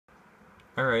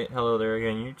Alright, hello there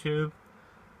again, YouTube.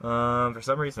 For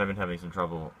some reason I've been having some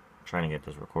trouble trying to get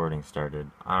this recording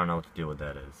started. I don't know what the deal with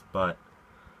that is, but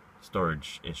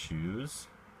storage issues.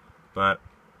 But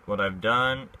what I've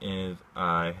done is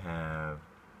I have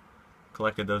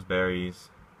collected those berries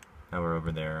that were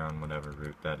over there on whatever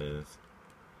route that is.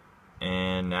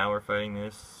 And now we're fighting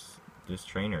this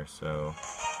trainer, so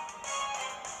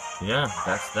yeah,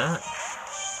 that's that.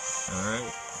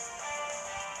 Alright.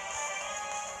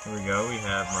 Here we go, we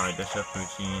have my Bishop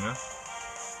Puccina,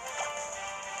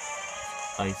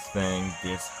 Ice Fang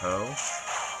Disho,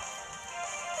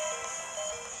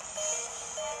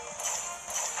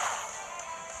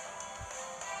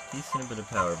 decent bit of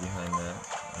power behind that.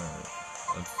 Alright,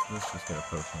 let's just get a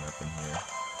potion up in here.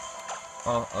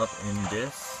 All up in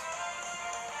this.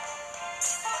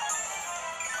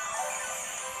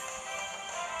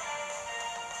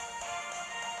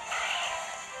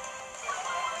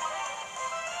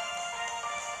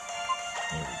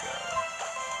 Here we go.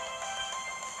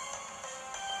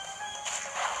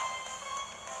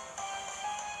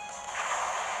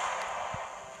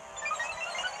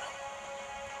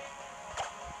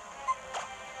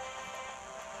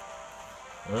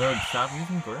 Ugh, stop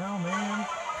using growl, man.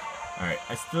 Alright,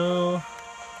 I still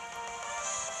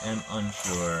am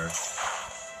unsure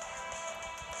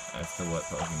as to what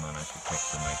Pokemon I should pick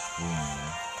for my queen.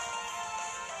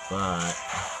 But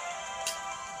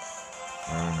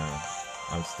I don't know.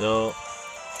 I'm still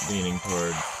leaning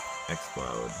towards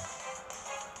Explode.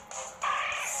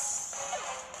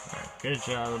 Alright, good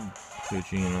job,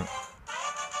 Puccina.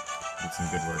 Did some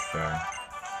good work there.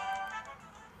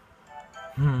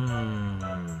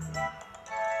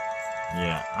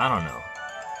 Yeah, I don't know.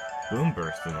 Boom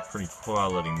Burst is a pretty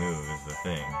quality move, is the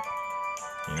thing.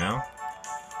 You know?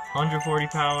 140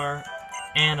 power,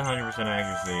 and 100%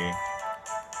 accuracy,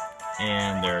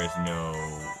 and there is no,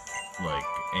 like,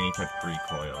 any type of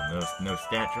recoil. No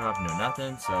stat drop, no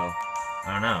nothing, so,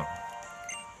 I don't know.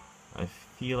 I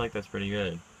feel like that's pretty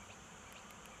good.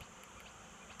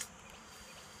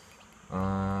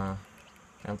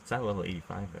 It's at level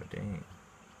 85 though, dang.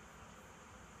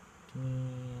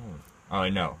 Oh,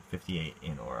 no, 58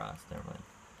 in Oras, never mind.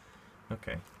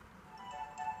 Okay.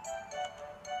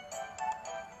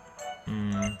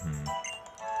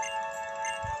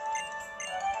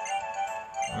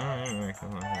 Alright,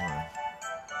 come on.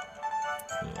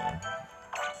 Yeah.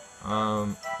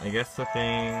 I guess the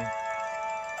thing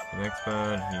with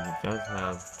X-Bud, he does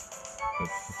have the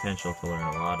potential to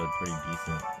learn a lot of pretty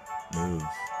decent moves.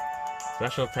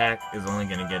 Special attack is only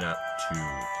going to get up to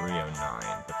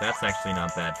 309, but that's actually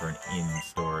not bad for an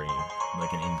in-story,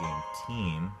 like an in-game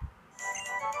team.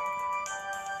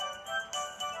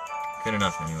 Good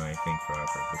enough anyway, I think, for our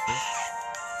purposes.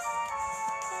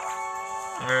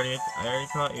 I already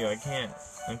caught you, I can't,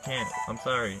 I'm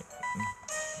sorry.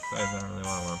 Besides, I don't really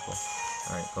want to Wurmple.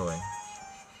 Alright, go away.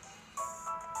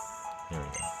 There we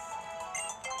go.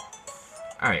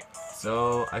 Alright,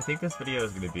 so I think this video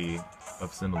is going to be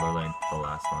of similar length to the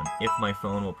last one, if my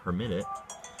phone will permit it.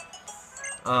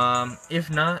 If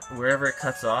not, wherever it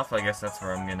cuts off, I guess that's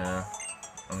where I'm gonna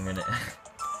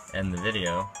end the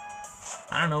video.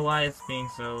 I don't know why it's being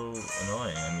so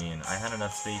annoying. I mean, I had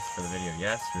enough space for the video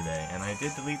yesterday, and I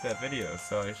did delete that video,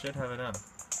 so I should have enough.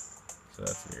 So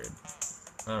that's weird.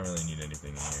 I don't really need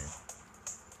anything in here.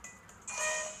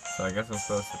 So I guess I'm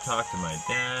supposed to talk to my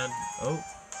dad. Oh,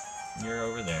 you're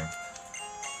over there.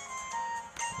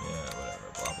 Yeah, whatever.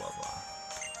 Blah, blah, blah.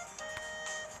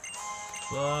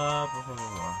 Blah, blah, blah,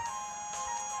 blah, blah.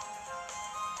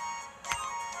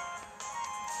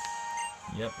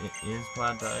 Yep, it is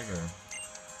Plaid Tiger.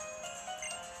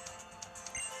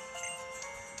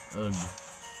 Ugh.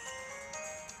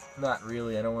 Not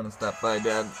really, I don't want to stop by,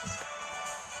 Dad.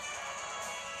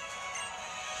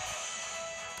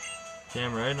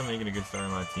 Damn right, I'm making a good start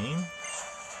on my team.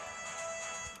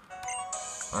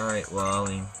 Alright,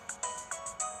 Wally.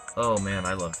 Oh man,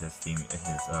 I love his theme, his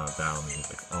battle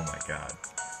music. Oh my god.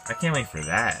 I can't wait for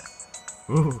that.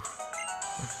 Ooh.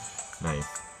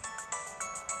 Nice.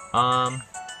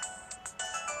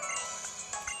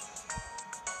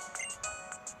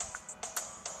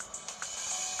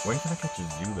 When can I catch a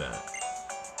Zubat?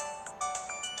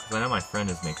 Because I know my friend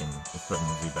is putting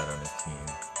a Zubat on his team.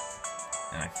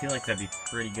 And I feel like that'd be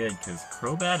pretty good, because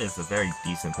Crobat is a very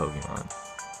decent Pokemon.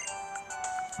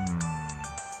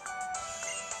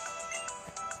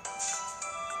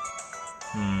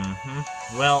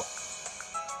 Well,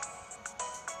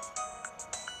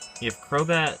 if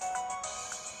Crobat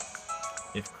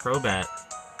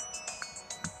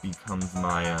becomes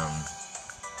my,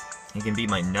 he can be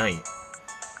my knight,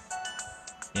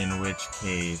 in which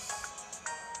case,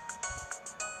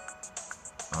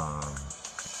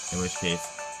 In which case,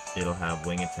 it'll have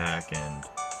Wing Attack and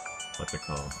what's it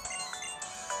called?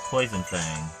 Poison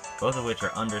Fang, both of which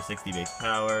are under 60 base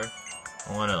power.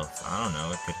 And what else? I don't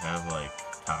know. It could have like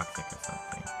Toxic or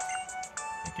something.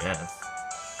 I guess.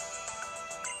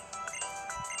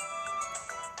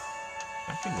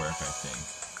 That could work, I think.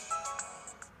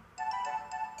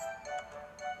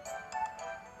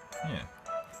 Yeah.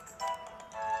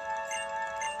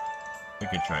 We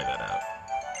could try that out.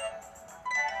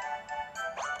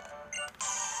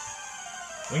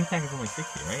 Wing attack is only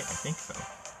 60, right? I think so.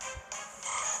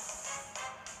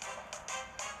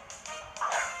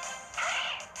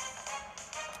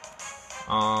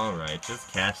 Alright, just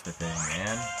catch the thing,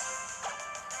 man.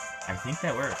 I think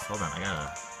that works. Hold on, I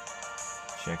gotta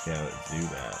check out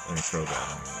Zubat. I mean, Crobat,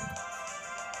 I mean.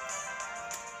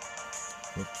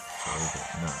 Whoops, what is it?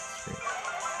 No, straight.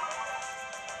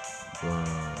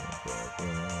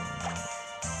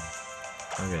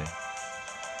 Okay.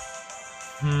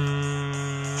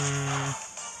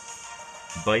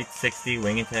 Bite 60,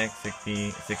 Wing Attack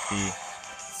 60,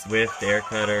 Swift, Air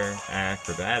Cutter,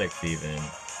 Acrobatics even.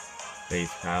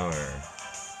 Base power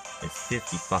is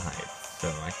 55, so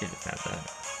I could just have that.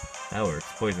 That works.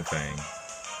 Poison Fang.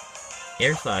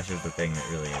 Air Slash is the thing that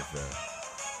really is the...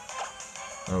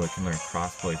 Oh, it can learn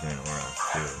Cross Poison and Auras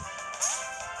too.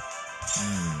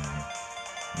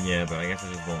 Yeah, but I guess I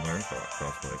just won't learn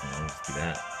Cross Poison. I'll just do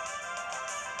that.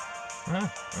 Oh,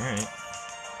 alright.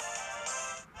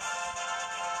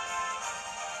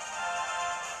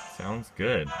 Sounds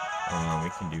good. We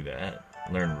can do that.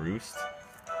 Learn Roost.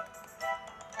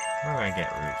 How do I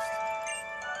get Roost?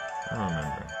 I don't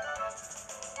remember.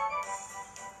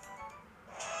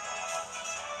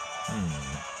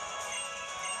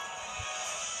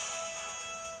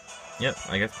 Yep,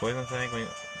 I guess Poison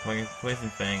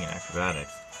Fang, and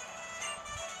Acrobatics.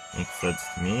 Makes sense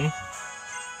to me.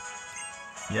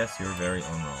 Yes, your very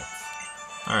own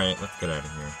Ralts. Alright, let's get out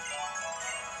of here.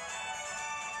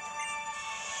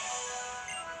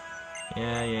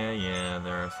 Yeah,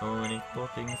 there are so many cool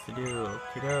things to do.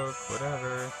 Okie doke,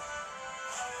 whatever.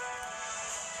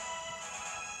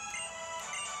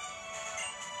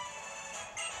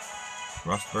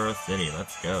 Rustboro City,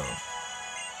 let's go.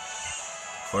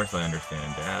 Of course I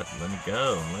understand, Dad. Let me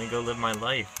go. Let me go live my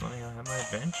life. Let me have my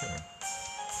adventure.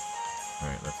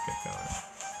 Alright, let's get going.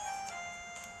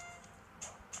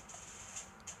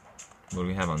 What do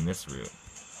we have on this route?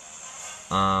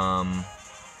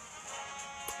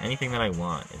 Anything that I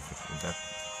want. Is that...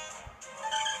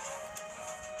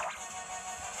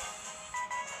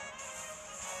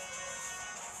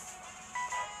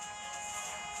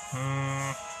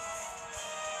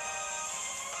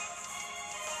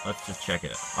 Let's just check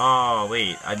it out. Oh,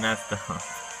 wait, I messed up.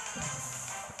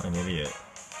 I'm an idiot.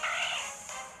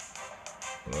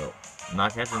 Well,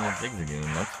 not catching the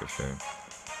Zigzagoon, that's for sure.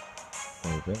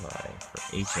 Or will I? For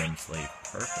HM slave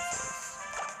purposes.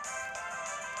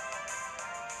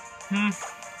 I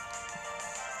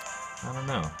don't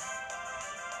know.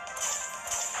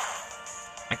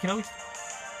 I can always...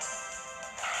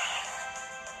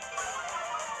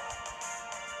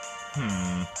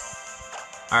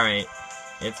 Alright.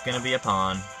 It's gonna be a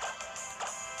pawn.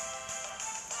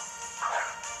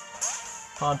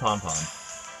 Pawn.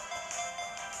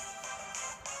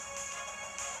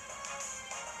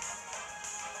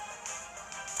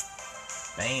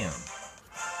 Bam.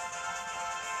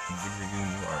 Zigzagoon,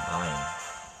 you are mine.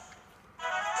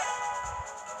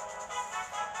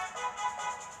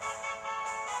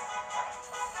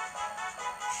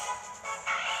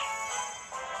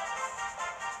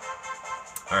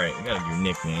 Alright, we gotta do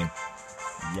nickname.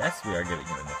 Yes, we are getting a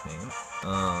nickname.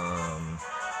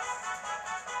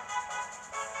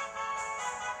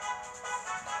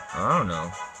 I don't know.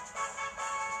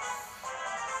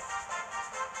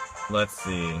 Let's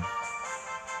see.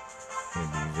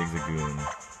 Maybe Zigzagoon.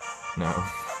 No.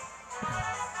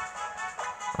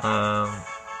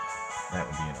 That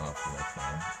would be an awful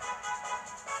nickname.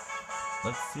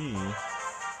 Let's see.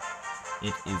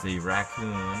 It is a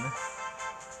raccoon.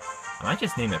 I might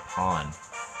just name it Pawn.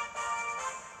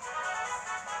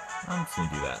 I'm just gonna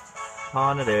do that.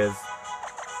 Pawn it is.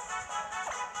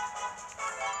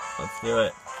 Let's do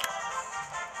it.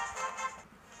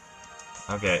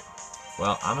 Okay.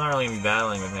 Well, I'm not really gonna be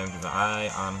battling with him because I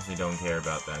honestly don't care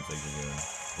about that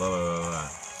Zigzagoon. Blah.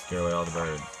 Scare away all the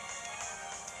birds.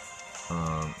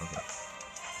 Okay.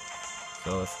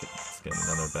 So let's get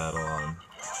another battle on.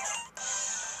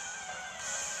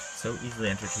 So easily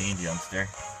entertained, youngster.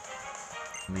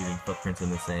 Leaving footprints in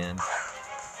the sand.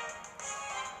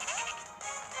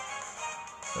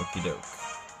 Okie doke.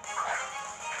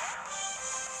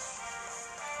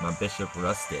 My Bishop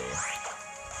Rusty.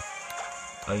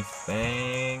 Ice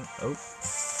Fang. Oh.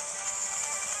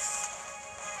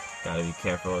 Gotta be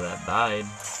careful of that bide.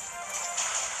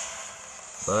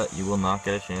 But you will not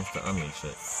get a chance to unleash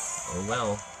it. Oh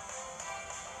well.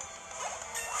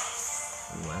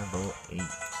 Level 8.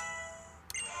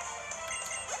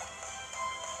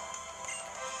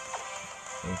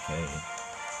 Okay.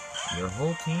 Your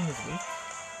whole team is weak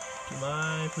to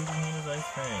my Pugina's Ice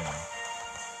Fang.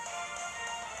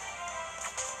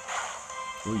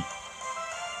 Ooh.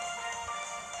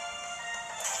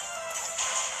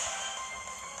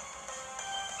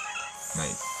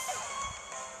 Nice.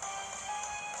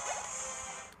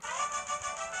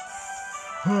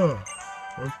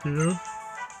 Okay.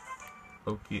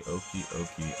 Okie.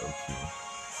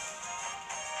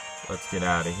 Let's get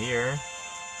out of here.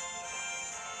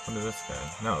 What is this guy?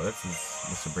 No, this is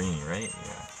Mr. Brainy, right?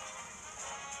 Yeah.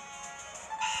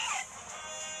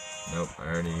 Nope, I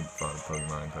already fought a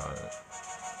Pokemon and caught it.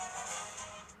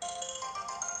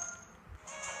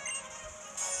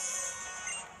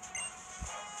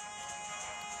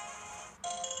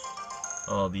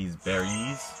 All these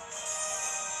berries.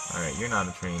 Alright, you're not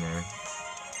a trainer.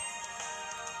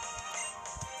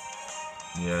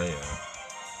 Yeah.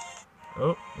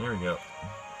 Oh, there we go.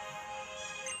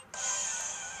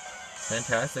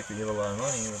 Fantastic to get a lot of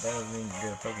money, but that doesn't mean you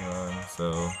get a Pokemon,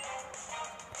 so...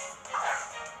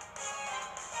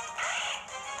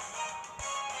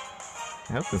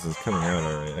 I hope this is coming out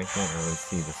alright. I can't really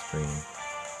see the screen.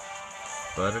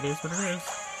 But it is what it is.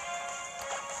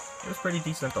 It was pretty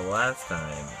decent the last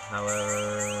time.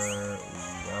 However,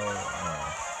 well,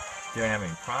 didn't have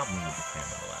any problems with the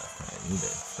camera the last time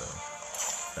either, so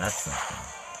that's something.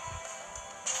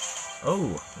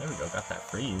 Oh, there we go. Got that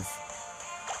freeze.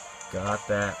 Got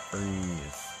that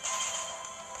freeze.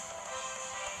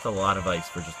 It's a lot of ice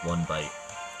for just one bite.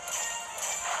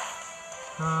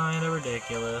 Kinda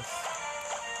ridiculous.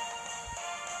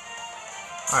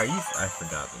 Alright, I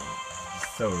forgot that he's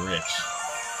so rich.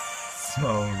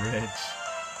 So rich.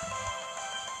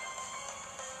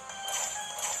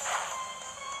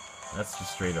 That's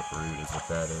just straight up rude is what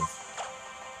that is.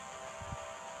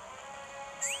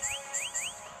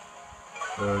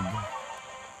 Ugh.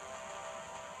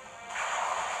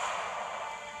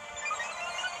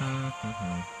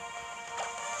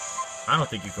 I don't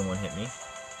think you can one-hit me.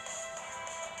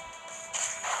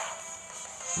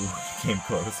 Ooh, came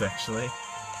close actually.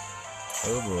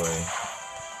 Oh boy.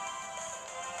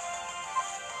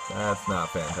 That's not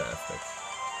fantastic.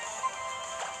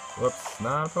 Whoops,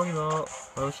 not a Pokeball.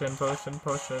 Potion.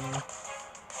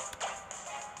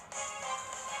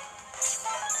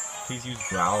 Please use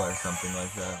Growl or something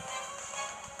like that.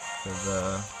 Cause,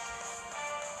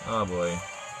 oh boy.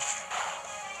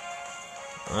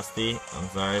 Rusty, I'm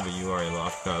sorry, but you are a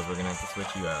lost cause. We're gonna have to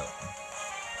switch you out.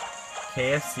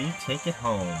 KFC, take it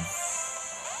home.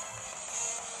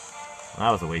 Well,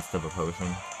 that was a waste of a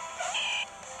potion.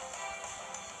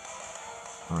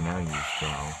 Oh, now you use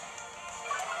Growl.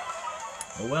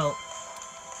 Oh well.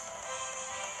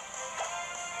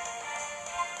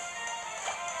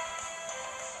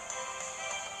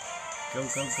 Go.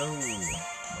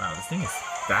 Wow, this thing is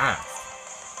fast.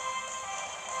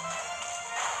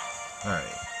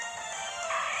 Alright.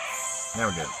 Now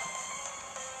we're good.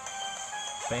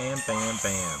 Bam.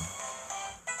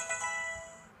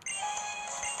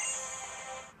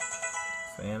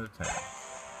 Sand attack.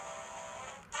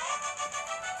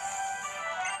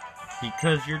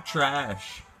 Because you're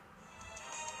trash.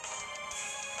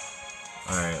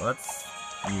 Alright, let's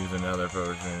use another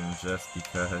potion just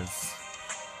because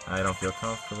I don't feel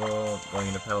comfortable going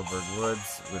into Petalburg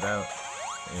Woods without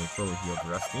a fully healed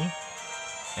Rusty.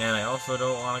 And I also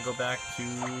don't want to go back to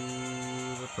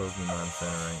the Pokemon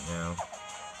Center right now.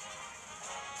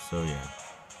 So yeah.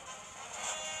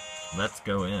 Let's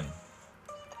go in.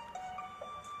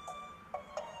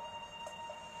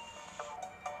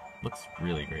 Looks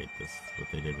really great, what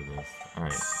they did with this.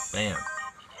 Alright, bam.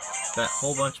 That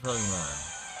whole bunch of Pokemon.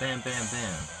 Bam.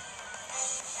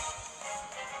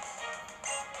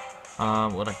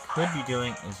 What I could be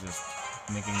doing is just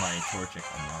making my Torchic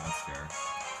a monster.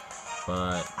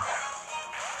 But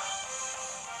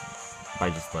by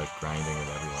just like grinding with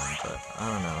everyone, but I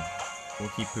don't know. We'll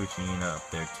keep Poochyena up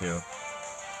there too.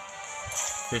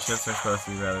 Bishops are supposed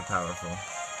to be rather powerful.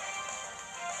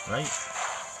 Right?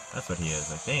 That's what he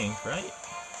is, I think, right?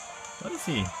 What is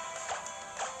he?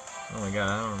 Oh my god,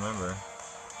 I don't remember.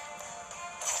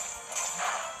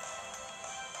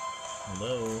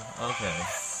 Hello? Okay.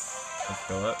 Let's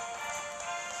go up.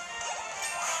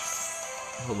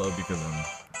 Hello, because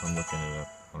I'm looking it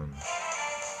up on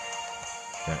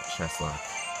that Chesslocke.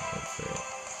 Let's say it.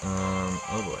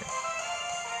 Oh boy.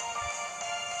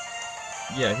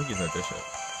 Yeah, I think he's my bishop.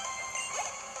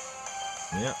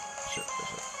 Yep, bishop.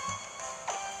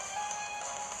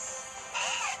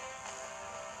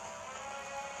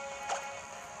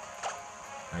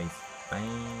 Nice.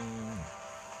 Bang.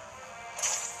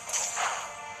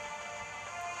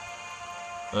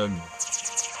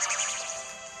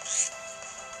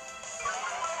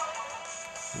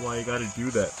 Why you gotta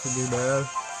do that to me, man?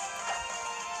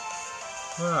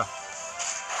 Ah.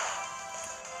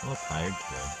 I'm a little tired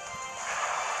today.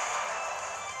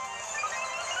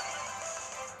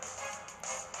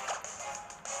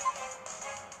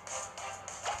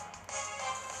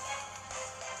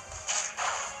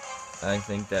 I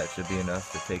think that should be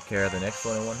enough to take care of the next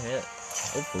one in one hit.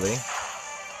 Hopefully.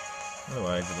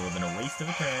 Otherwise, it would have been a waste of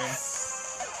a turn.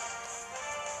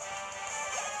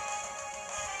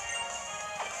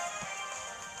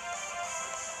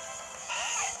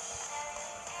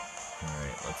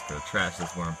 Alright, let's go trash this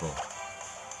Wurmple.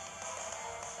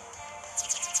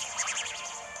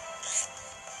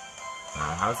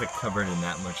 How's it covered in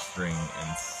that much string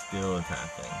and still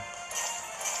attacking?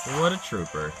 What a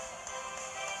trooper.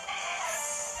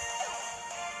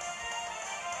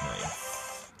 Nice.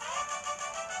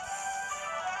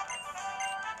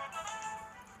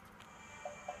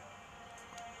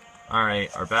 Alright,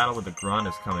 our battle with the Grunt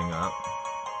is coming up.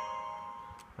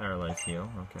 Paralyzed heal,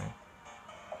 okay.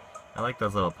 I like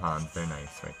those little pawns, they're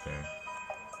nice right there.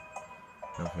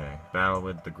 Okay, battle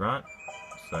with the Grunt.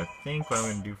 So I think what I'm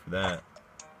going to do for that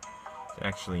is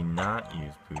actually not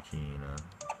use Poochyena.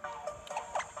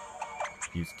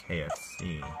 Use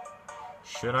KFC.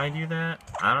 Should I do that?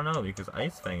 I don't know, because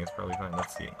Ice Fang is probably fine.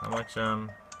 Let's see. How much,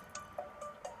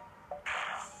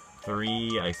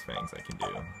 3 Ice Fangs I can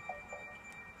do.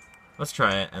 Let's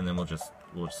try it, and then we'll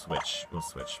switch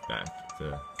back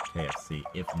to KFC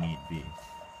if need be.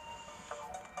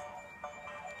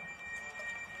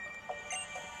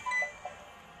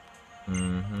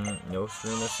 No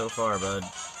streamer so far, bud.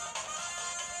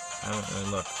 I haven't really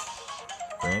looked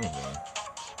for anything.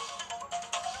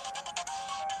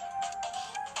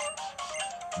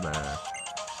 Bah.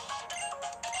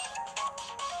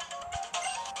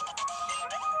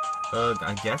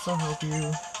 I guess I'll help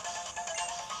you.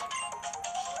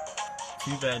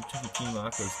 Too bad Team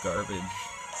Aqua's garbage.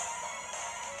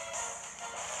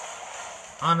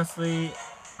 Honestly,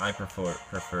 I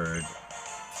preferred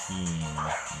Team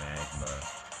Magma.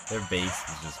 Their base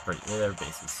is just their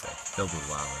base is sick, filled with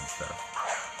lava and stuff.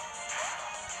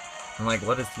 I'm like,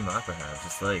 what does Team Aqua have?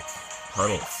 Just like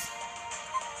puddles.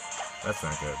 That's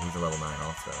not good. He's a level 9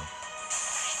 also.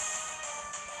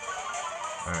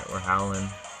 Alright, we're howling.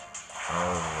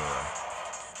 Oh.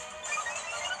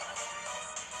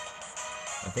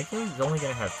 I think he's only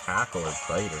gonna have tackle or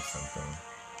bite or something.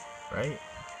 Right?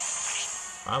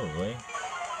 Probably.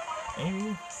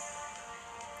 Maybe.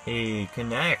 He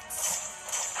connects.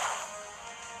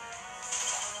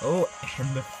 Oh,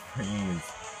 and the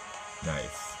freeze.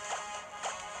 Nice.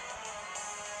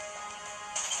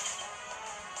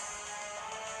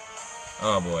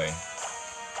 Oh boy.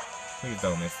 Please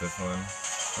don't miss this one.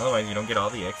 Otherwise you don't get all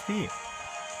the XP.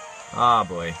 Ah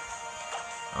boy.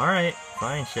 Alright,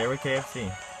 fine, share with KFC.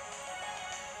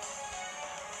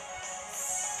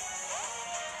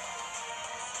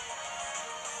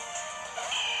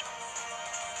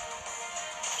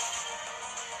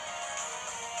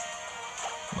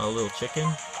 My little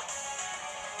chicken.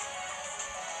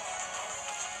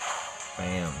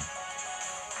 Bam.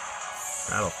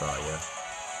 That'll thaw ya.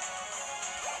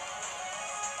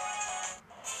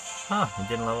 Huh, he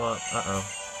didn't level up. Uh-oh.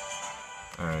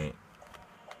 Alright.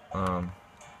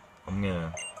 I'm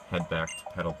gonna head back to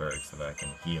Petalburg so that I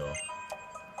can heal.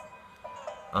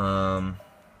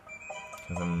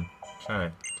 Because I'm trying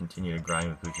to continue to grind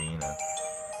with Poochyena.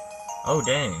 Oh,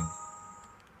 dang.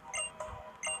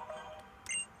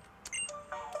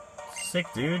 Sick,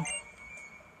 dude.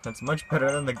 That's much better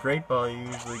than the Great Ball you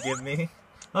usually give me.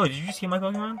 Oh, did you just heal my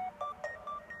Pokemon?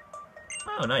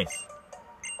 Oh, nice.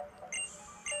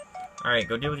 Alright,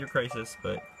 go deal with your crisis,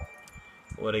 but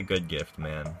what a good gift,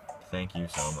 man. Thank you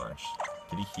so much.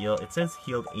 Did he heal? It says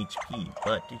healed HP,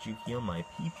 but did you heal my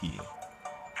PP?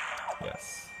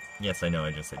 Yes. Yes, I know,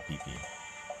 I just said PP.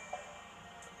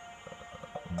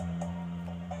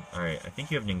 Alright, I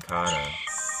think you have Ninkata.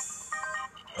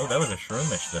 Oh, that was a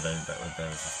Shroomish that was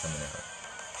just coming out.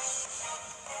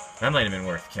 That might have been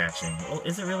worth catching. Well,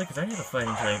 is it really? Because I have a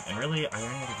fighting type, and really, I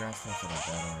only have the grass types that I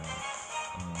got already.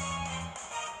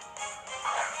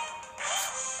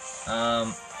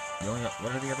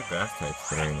 What are the other grass types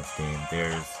that are in this game?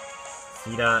 There's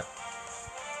Seedot,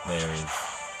 there's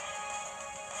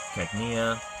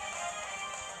Cacnea,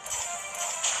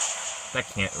 That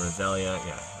can't, Roselia,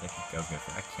 yeah, I was gonna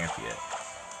say, that can't be it.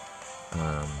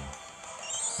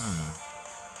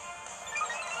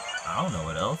 I don't know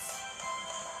what else.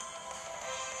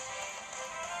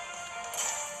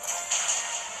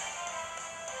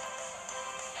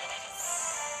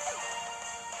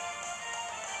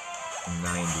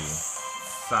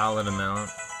 Solid amount.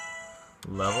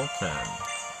 Level 10.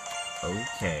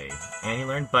 Okay. And he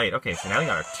learned Bite. Okay, so now we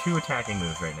got our 2 attacking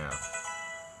moves right now.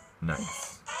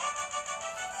 Nice.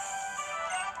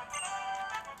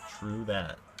 True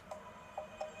that.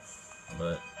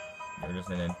 But you're just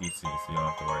an NPC, so you don't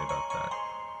have to worry about that.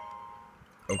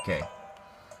 Okay.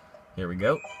 Here we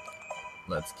go.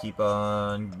 Let's keep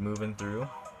on moving through.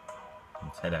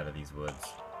 Let's head out of these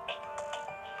woods.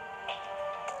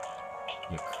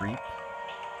 You creep.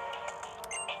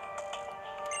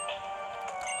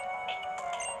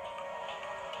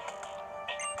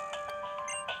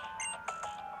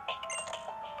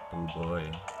 Oh boy.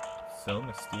 So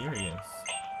mysterious.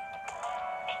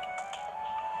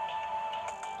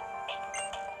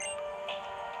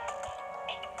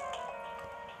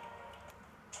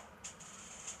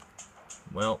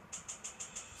 Well,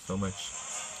 so much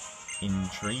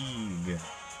intrigue.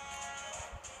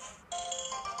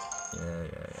 Yeah.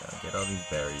 Get all these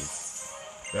berries.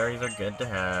 Berries are good to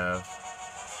have.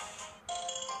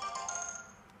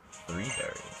 3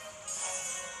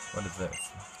 berries. What is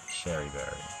this? Cherry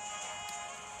berry.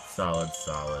 Solid.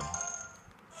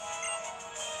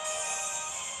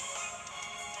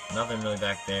 Nothing really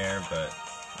back there, but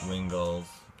Wingulls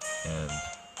and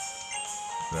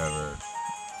whatever.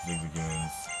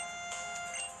 Zigzagoons.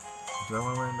 Do I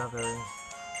want to learn about berries?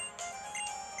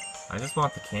 I just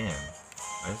want the can.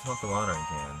 I just want the watering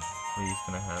can. Please,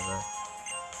 can I have that?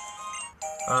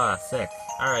 Ah, sick.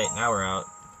 Alright, now we're out.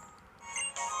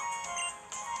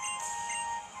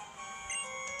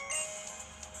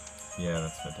 Yeah,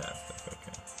 that's fantastic.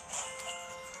 Okay.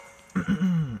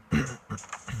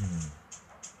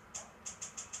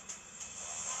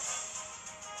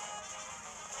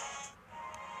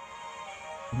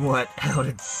 What? How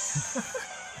did...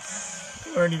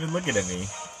 You weren't even looking at me.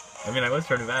 I mean, I was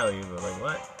trying to value, but like,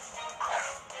 what?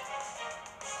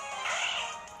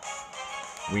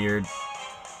 Weird.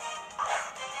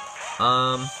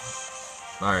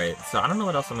 Alright, so I don't know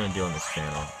what else I'm gonna do on this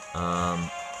channel.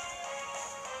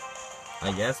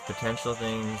 I guess potential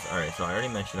things... Alright, so I already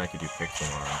mentioned I could do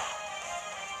Pixelmon.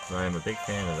 So I am a big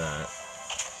fan of that.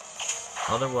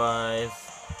 Otherwise...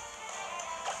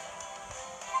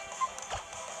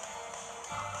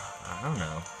 I don't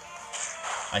know.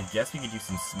 I guess we could do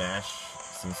some Smash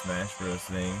Bros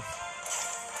things.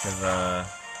 Cause,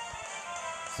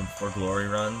 some For Glory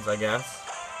runs, I guess.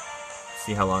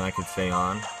 See how long I could stay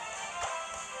on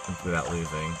without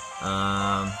losing.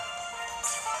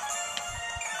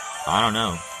 I don't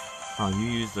know. Oh, you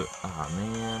used the... Aw,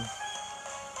 man.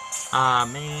 Ah,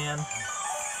 man.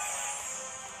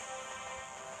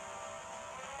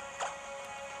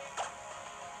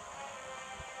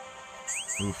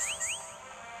 Oof.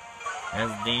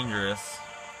 That's dangerous.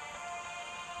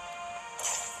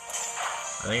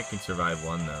 I think I can survive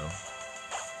one, though.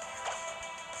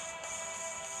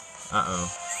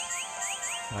 Uh-oh.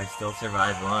 I still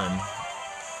survive one.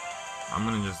 I'm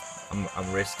gonna just...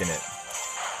 I'm risking it.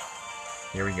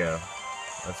 Here we go.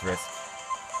 Let's risk.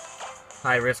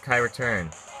 High risk, high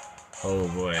return. Oh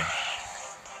boy.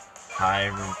 High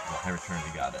return,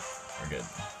 we got it. We're good.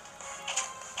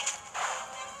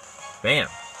 Bam!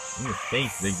 In your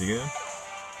face, Zigzagoon.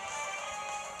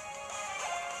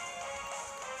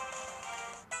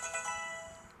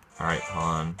 Alright,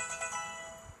 Pawn.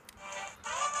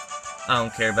 I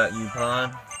don't care about you,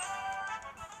 Pawn.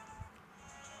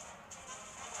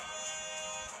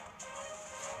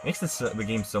 Makes the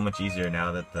game so much easier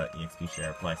now that the EXP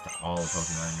share applies to all the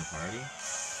Pokemon in your party.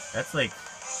 That's like...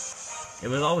 It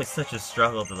was always such a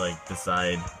struggle to like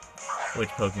decide which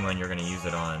Pokemon you're gonna use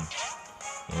it on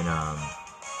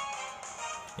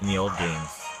in the old games.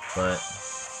 But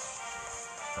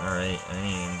alright, I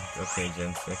mean, okay,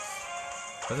 Gen 6.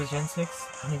 Was it Gen 6?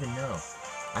 I don't even know.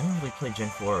 I didn't really play Gen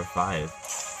 4 or 5.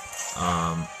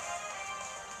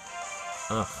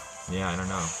 Yeah, I don't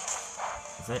know.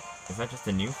 Is that just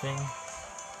a new thing?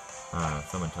 I don't know,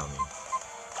 someone tell me.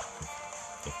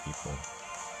 If people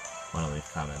want to leave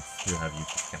comments who have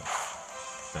YouTube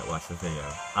accounts that watch the video.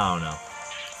 I don't know.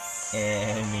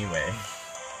 Anyway.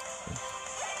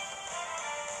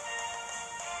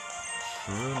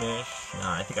 Shroomish.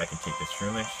 Nah, I think I can take this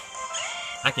Shroomish.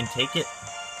 I can take it.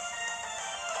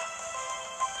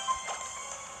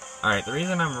 Alright, the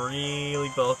reason I'm really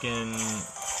bulking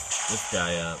this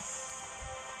guy up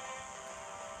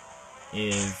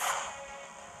is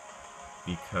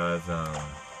because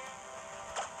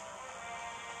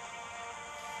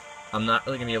I'm not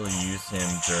really gonna be able to use him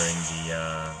during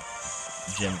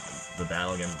the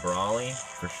battle against Brawly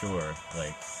for sure.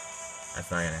 Like, that's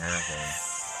not gonna happen.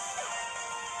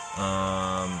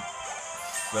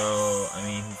 So I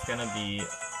mean, he's gonna be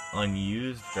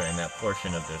unused during that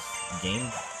portion of this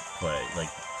gameplay, like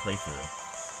playthrough.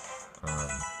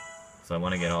 So I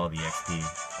want to get all the XP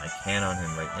I can on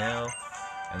him right now,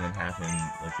 and then have him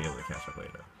like be able to catch up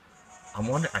later.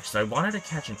 Actually, I wanted to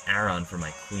catch an Aron for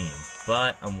my queen,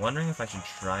 but I'm wondering if I should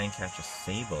try and catch a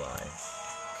Sableye.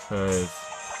 Cause,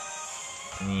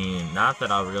 I mean, not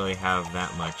that I'll really have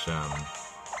that much,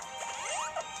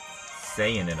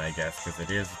 say in it, I guess, because it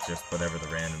is just whatever the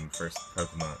random first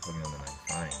Pokemon that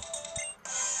I find.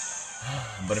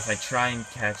 But if I try and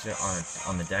catch it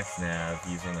on the Dex Nav,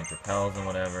 using, like, repels and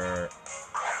whatever,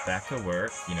 that could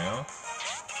work, you know?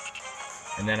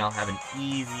 And then I'll have an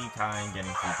easy time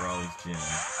getting through Brawly's gym.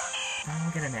 I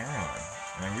don't get an Aron.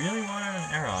 And I really wanted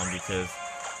an Aron because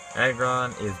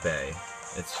Aggron is bae.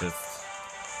 It's just,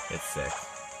 it's sick.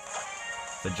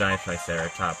 It's a giant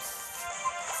Triceratops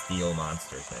steel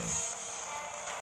monster thing.